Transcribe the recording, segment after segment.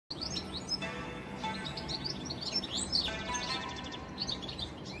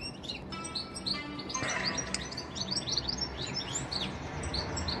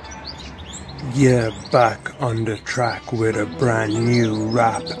Yeah, back on the track with a brand new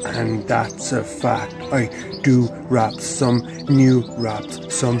rap, and that's a fact. I do rap, some new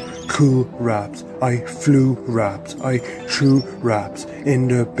raps, some cool raps. I flew raps, I threw raps in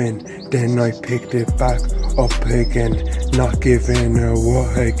the bin, then I picked it back up again, not giving a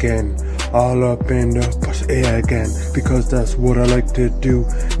what again. All up in the pussy again, because that's what I like to do.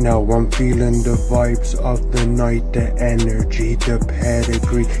 Now I'm feeling the vibes of the night, the energy, the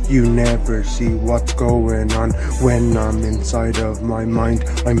pedigree. You never see what's going on when I'm inside of my mind.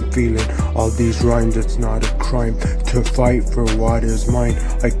 I'm feeling all these rhymes, it's not a crime to fight for what is mine.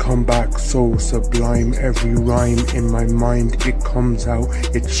 I come back so sublime, every rhyme in my mind, it comes out,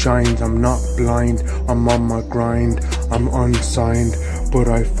 it shines. I'm not blind, I'm on my grind, I'm unsigned, but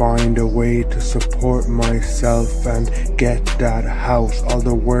I find a way to support myself and get that house. All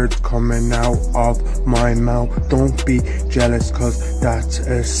the words coming out of my mouth. Don't be jealous, cause that's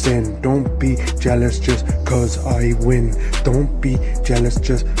a sin. Don't be jealous just cause I win. Don't be jealous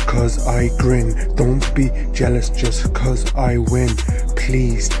just cause I grin. Don't be jealous just cause I win.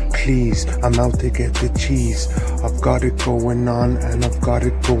 Please, please, I'm out to get the cheese. I've got it going on and I've got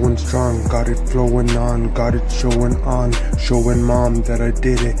it going strong. Got it flowing on, got it showing on. Showing mom that I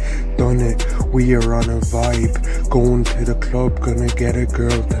did it, done it. We are on a vibe, going to the club, gonna get a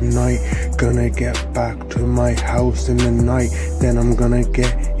girl tonight. Gonna get back to my house in the night, then I'm gonna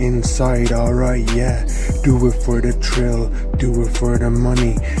get inside. Alright, yeah, do it for the thrill, do it for the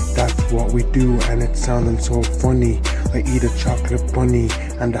money. That's what we do, and it's sounding so funny. I eat a chocolate bunny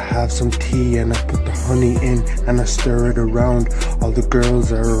and I have some tea, and I put the honey in and I stir it around. All the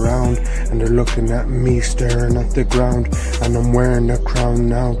girls are around and they're looking at me, staring at the ground, and I'm wearing the crown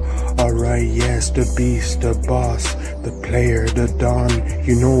now. Alright, yes, the beast, the boss, the player, the don.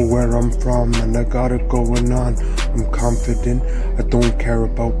 You know where I'm from and I got it going on. I'm confident, I don't care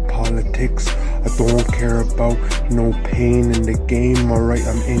about politics, I don't care about no pain in the game. Alright,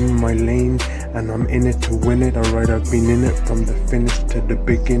 I'm in my lane and I'm in it to win it. Alright, I've been in it from the finish to the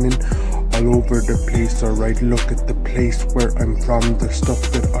beginning, all over the place. Alright, look at the place where I'm from, the stuff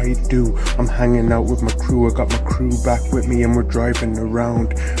that I do. I'm hanging out with my crew, I got my crew back with me and we're driving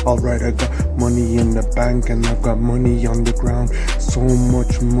around. Alright, I got money in the bank and I've got money on the ground. So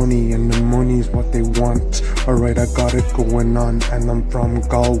much money, and the money's what they want. Alright, I got it going on and I'm from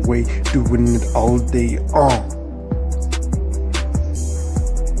Galway, doing it all day.